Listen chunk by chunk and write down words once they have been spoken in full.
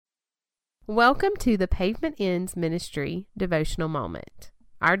Welcome to the Pavement Ends Ministry devotional moment.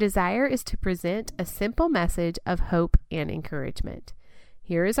 Our desire is to present a simple message of hope and encouragement.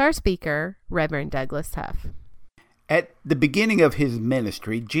 Here is our speaker, Reverend Douglas Huff. At the beginning of his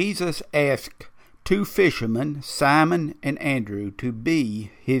ministry, Jesus asked two fishermen, Simon and Andrew, to be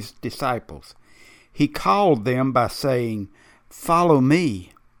his disciples. He called them by saying, "Follow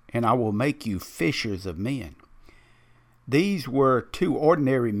me, and I will make you fishers of men." These were two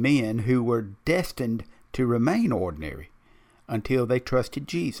ordinary men who were destined to remain ordinary until they trusted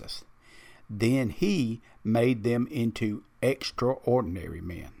Jesus. Then he made them into extraordinary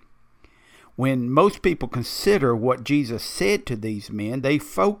men. When most people consider what Jesus said to these men, they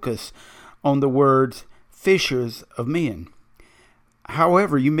focus on the words fishers of men.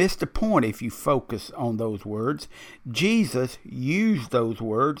 However, you miss the point if you focus on those words. Jesus used those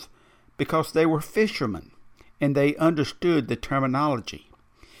words because they were fishermen and they understood the terminology.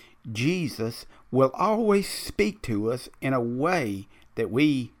 Jesus will always speak to us in a way that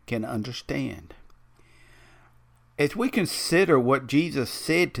we can understand. As we consider what Jesus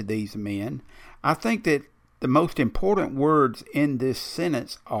said to these men, I think that the most important words in this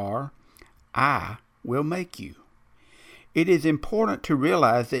sentence are, "I will make you." It is important to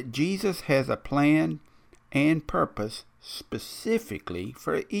realize that Jesus has a plan and purpose specifically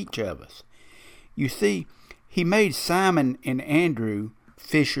for each of us. You see, he made Simon and Andrew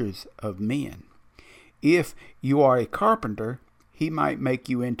fishers of men. If you are a carpenter, he might make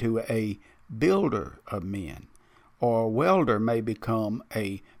you into a builder of men, or a welder may become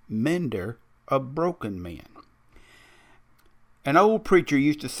a mender of broken men. An old preacher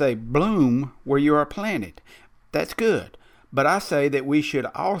used to say, "Bloom where you are planted." That's good, but I say that we should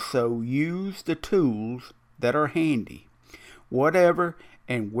also use the tools that are handy. Whatever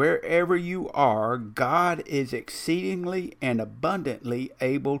and wherever you are, God is exceedingly and abundantly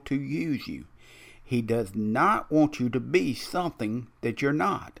able to use you. He does not want you to be something that you're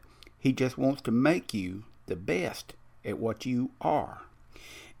not. He just wants to make you the best at what you are.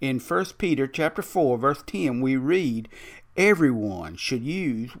 In 1 Peter chapter 4, verse 10, we read, "Everyone should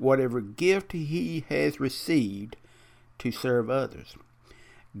use whatever gift he has received to serve others."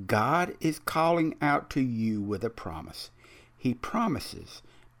 God is calling out to you with a promise. He promises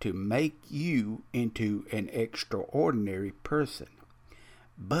to make you into an extraordinary person.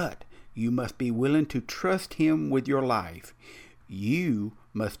 But you must be willing to trust him with your life. You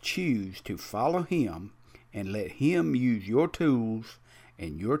must choose to follow him and let him use your tools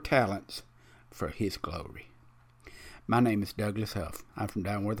and your talents for his glory. My name is Douglas Huff. I'm from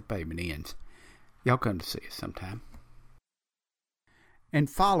down where the pavement ends. Y'all come to see us sometime. And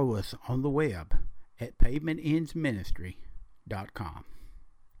follow us on the web at pavementendsministry.com.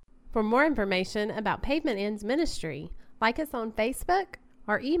 For more information about Pavement Ends Ministry, like us on Facebook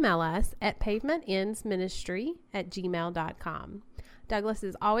or email us at pavementendsministry@gmail.com. Douglas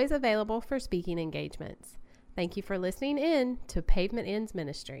is always available for speaking engagements. Thank you for listening in to Pavement Ends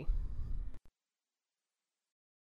Ministry.